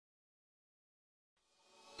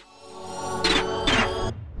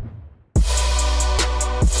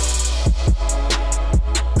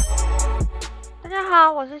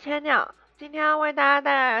好，我是千鸟，今天要为大家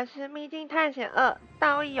带来的是《秘境探险2：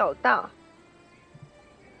盗亦有道》。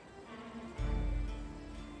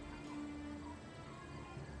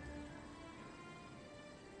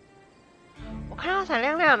我看到闪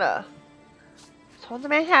亮亮的，从这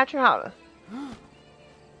边下去好了。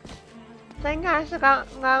这应该是刚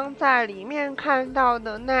刚在里面看到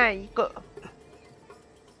的那一个。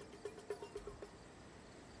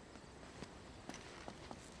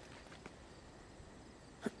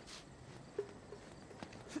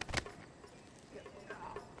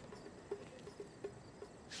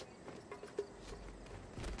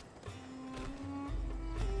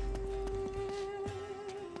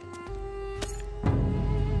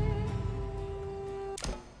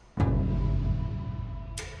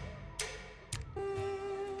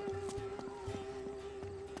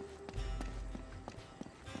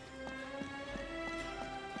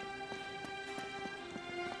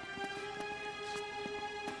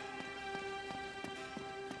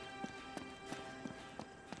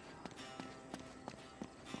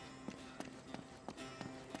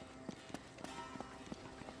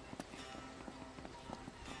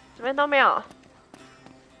这边都没有。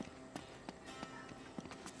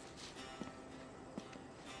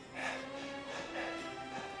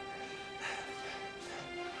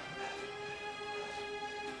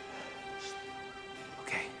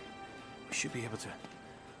Okay, we should be able to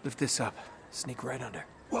lift this up, sneak right under.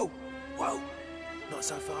 Whoa, whoa, not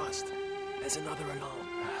so fast. There's another alarm.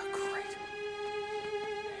 Ah, great.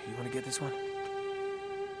 You want to get this one?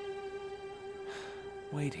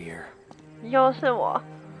 Wait here. 又是我。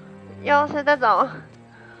又是这种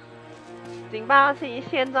警报器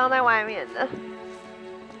先装在外面的。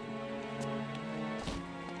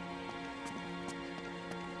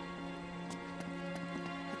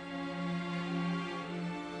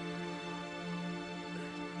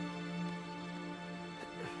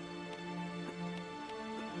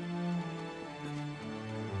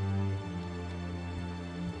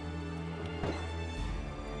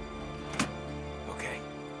Okay,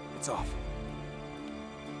 it's off.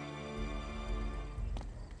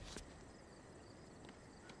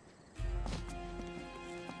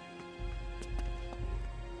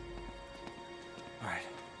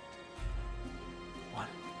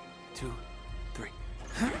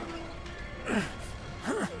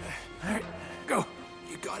 Alright, go.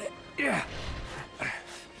 You got it. Yeah.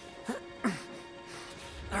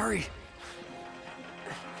 Hurry.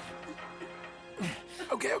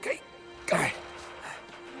 Okay, okay. Go. Right.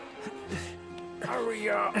 Hurry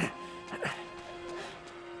up.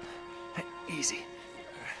 Easy.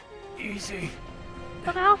 Easy.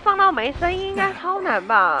 这个要放到没声音，应该超难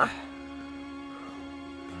吧？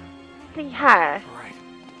厉害。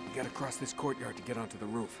 You gotta cross this courtyard to get onto the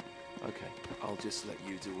roof. Okay, I'll just let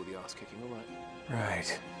you do all the ass kicking, alright?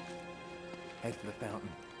 Right. Head for the fountain.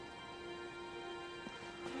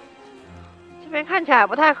 这边看起来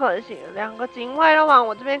不太可行，两个警卫都往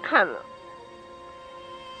我这边看了。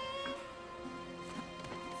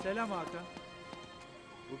Selam Hakan.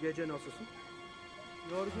 Bu gece nasılsın?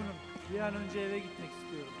 Yorgunum. Bir an önce eve gitmek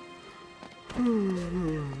istiyorum.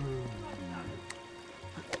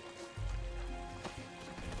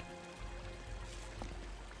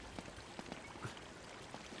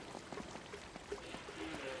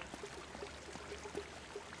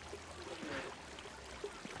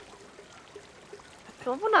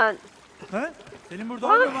 怎么不能？ Senin burada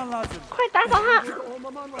olmaman lazım. 快打倒他！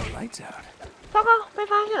 Lights out. 糟糕，被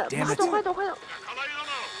发现了！ Damn 快 it. 走，快走，快走！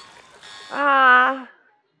啊！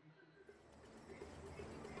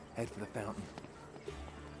 Head for the fountain.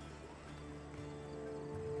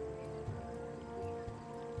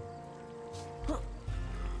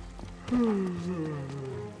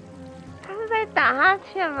 他是在打哈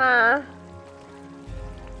欠吗？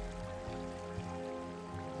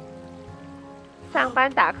上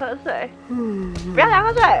班打瞌睡，不要打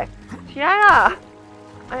瞌睡，起来了！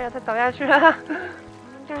哎呀，他倒下去了，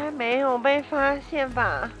应该没有被发现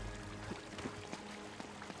吧？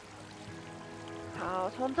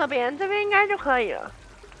好，从这边应该就可以了。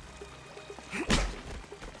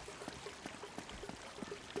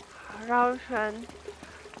好，绕一圈。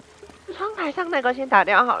窗台上那个先打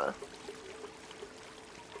掉好了。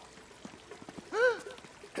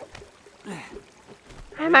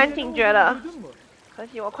还蛮警觉的，可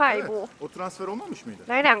惜我快一步。O transfer olmamış mıydı?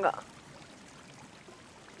 来两个。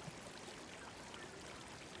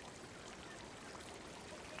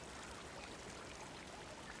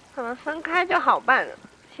可能分开就好办了，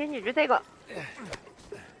先解决这个。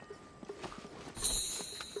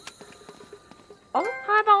哦，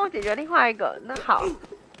他还帮我解决另外一个，那好。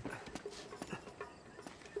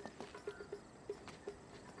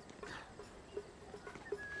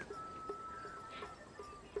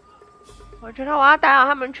我觉得我要打扰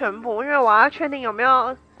他们全部，因为我要确定有没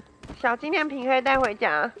有小纪念品可以带回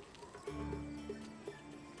家。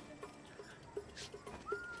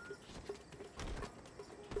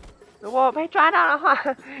如果我被抓到的话，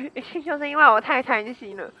一定就是因为我太贪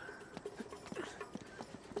心了。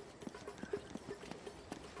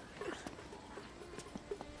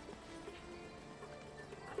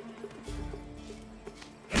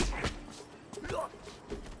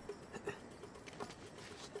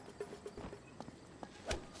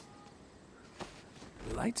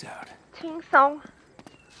Lights out. 轻松。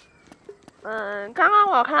刚刚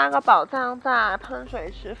我有看到一个宝藏在喷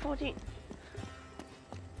水池附近。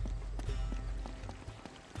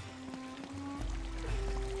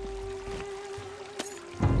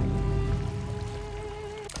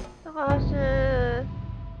这个是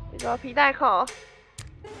一个皮带扣。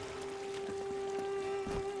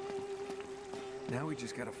Now we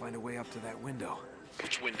just gotta find a way up to that window.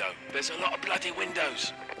 Which window? There's a lot of bloody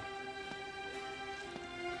windows.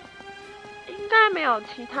 应该没有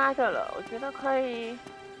其他的了，我觉得可以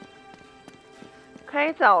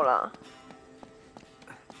走了。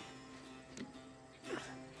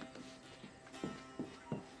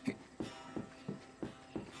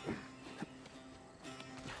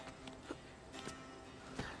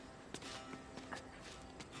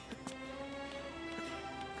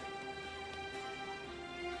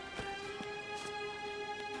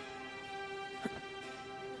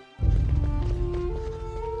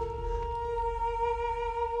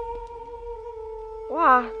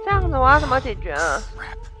哇，这样子我要怎么解决啊？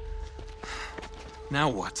 Now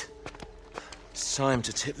what? It's time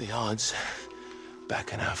to tip the odds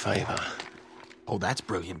back in our favor. Oh, that's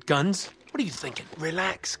brilliant. Guns? What are you thinking?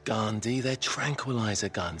 Relax, Gandhi. They're tranquilizer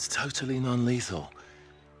guns, totally non-lethal.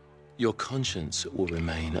 Your conscience will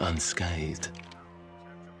remain unscathed.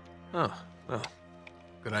 Oh, well,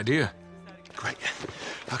 good idea. Great.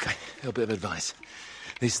 Okay, a little bit of advice.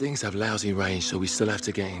 These things have lousy range, so we still have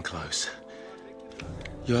to get in close.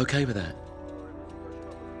 You okay with that?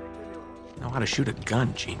 Know how to shoot a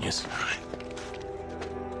gun, genius.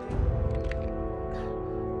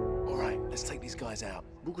 All right, let's take these guys out.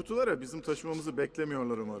 Bu kutulara bizim taşımamızı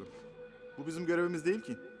beklemiyorlar umarım. Bu bizim görevimiz değil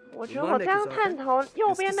ki. 我觉得我这样探头，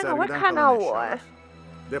右边那个会看到我哎。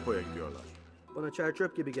 Depoya gidiyorlar. Bana çer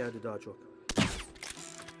çöp gibi geldi daha çok.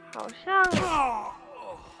 好像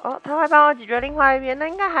哦，他会帮我解决另外一边，那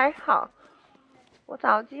应该还好。我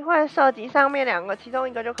找机会射击上面两个，其中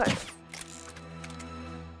一个就可以。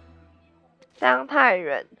这样太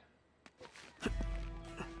远。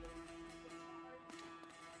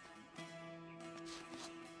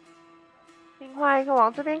另外一个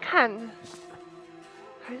往这边看，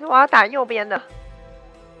还是我要打右边的？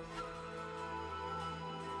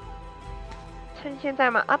趁现在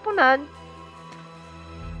吗？啊，不能。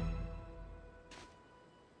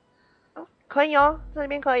哦，可以哦，这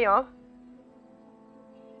边可以哦。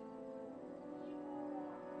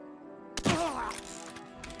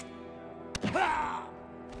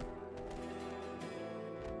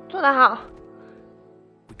 做得好。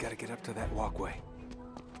 We gotta get up to that walkway.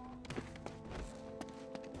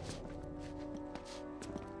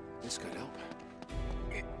 This could help.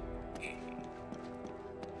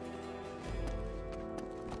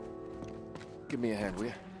 Give me a hand, will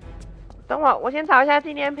you? 等会儿，我先找一下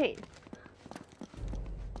纪念品。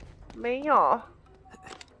没有。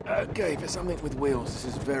 Okay, for something with wheels, this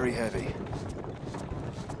is very heavy.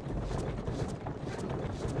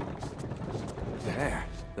 There,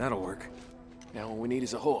 that'll work. Now all we need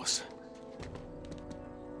is a horse.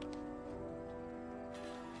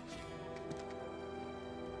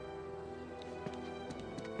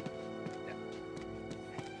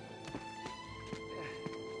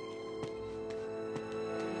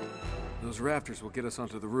 Those rafters will get us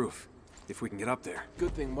onto the roof, if we can get up there.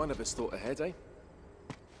 Good thing one of us thought ahead, eh?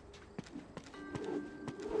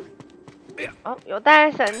 哦，有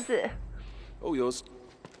带绳子， All yours.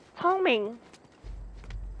 聪明。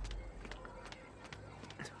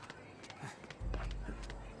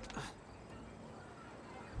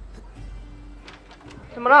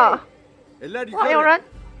怎么了？ Eller 哇，有 yukarı. 人！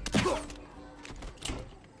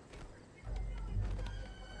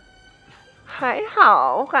还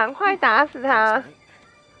好，我赶快打死他。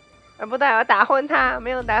不对，我打昏他，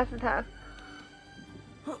没有打死他。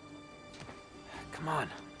 Come on.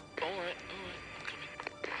 All right,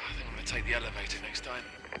 I'm coming. I think I'm gonna take the elevator next time.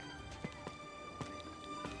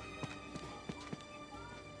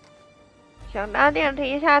 想搭电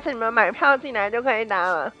梯，下次你们买票进来就可以搭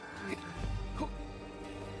了。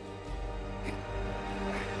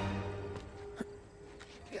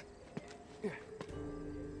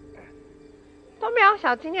都没有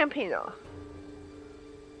小纪念品哦。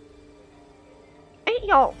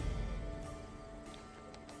有，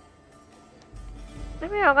那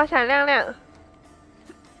边有个闪亮亮。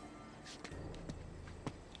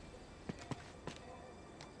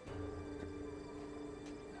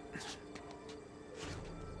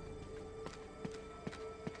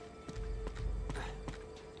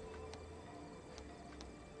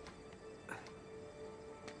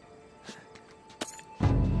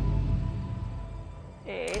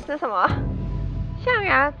这是什么？象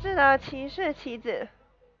牙制的骑士旗子。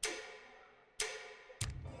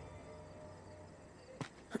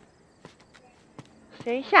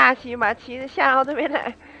谁下棋把旗子下到这边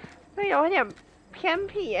来？这有点偏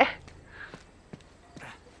僻耶。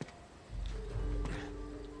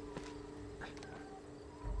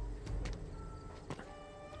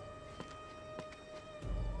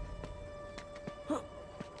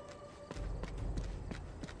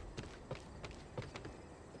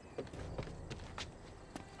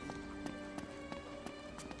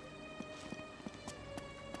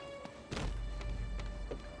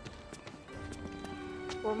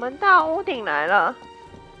我们到屋顶来了。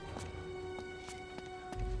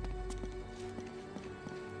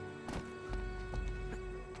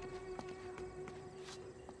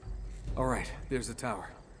All right, there's the tower.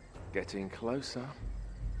 Getting closer.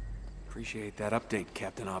 Appreciate that update,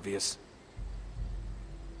 Captain Obvious.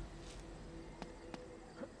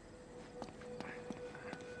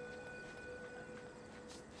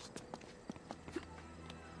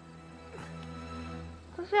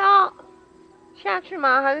这是要下去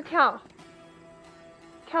吗？还是跳？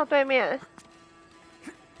跳对面？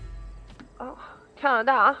哦，跳得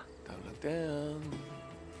到。Don't look down.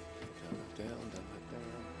 Don't look down. Don't look down.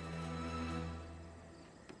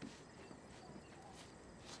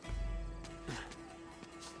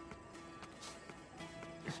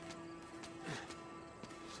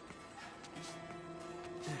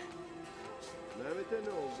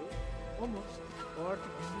 O mu? O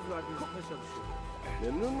artık gündüz vardiyasında çalışıyor.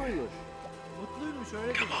 Memnun muymuş? Mutluymuş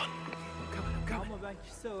öyle dedi. Ama ben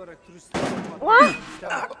kişisel olarak turistler What?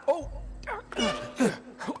 Oh,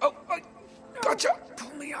 gotcha.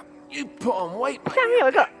 Pull me up. You put on weight, 下面有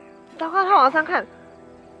一个，糟糕，他往上看。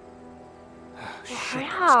我还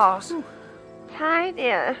好，差一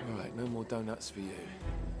点。 All right, no more donuts for you.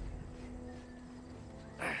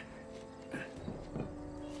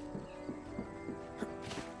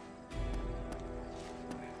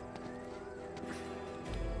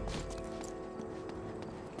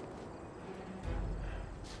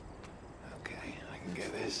 Okay, I can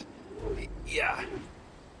get this. Yeah.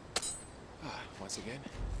 Once again,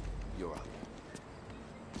 you're up.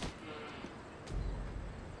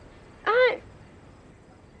 哎，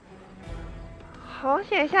好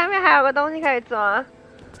险，下面还有个东西可以抓。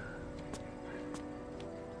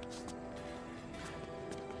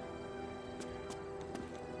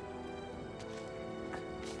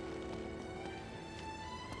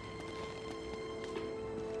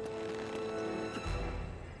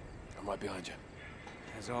I'm right behind you.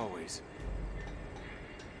 As always.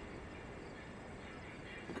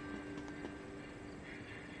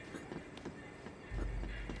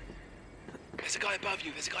 There's a guy above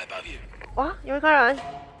you. There's a guy above you. 哇，有一个人，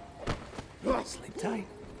 Sleep tight.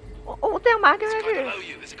 我这样把他丢下 There's a guy 去， below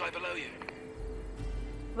you. There's a guy below you.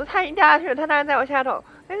 不是他已经掉下去了，他当然在我下头，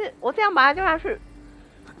但是我这样把他丢下去，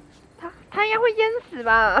他应该会淹死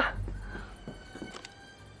吧，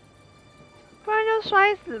不然就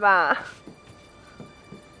摔死吧。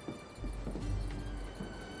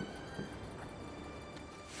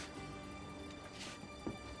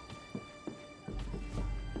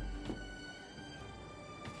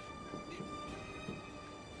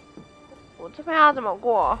我这边要怎么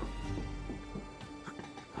过？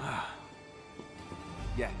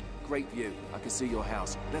 Yeah, great view. I can see your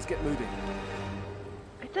house. Let's get moving.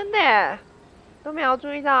 哎，真的耶，都没有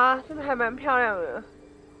注意到啊，真的还蛮漂亮的。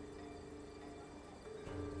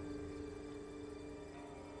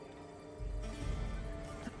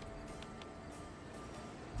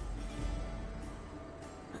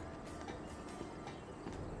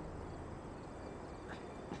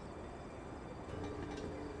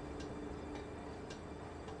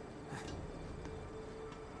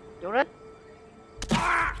有人。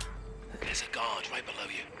 There's a guard right below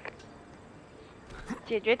you.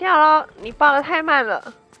 解决掉了，你报的太慢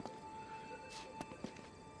了。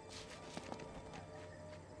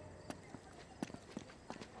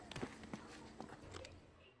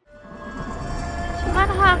喜欢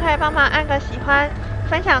的话可以帮忙按个喜欢，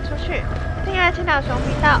分享出去，订阅千鸟熊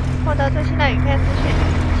频道，获得最新的影片资讯。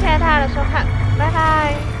谢谢大家的收看，拜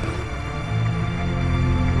拜。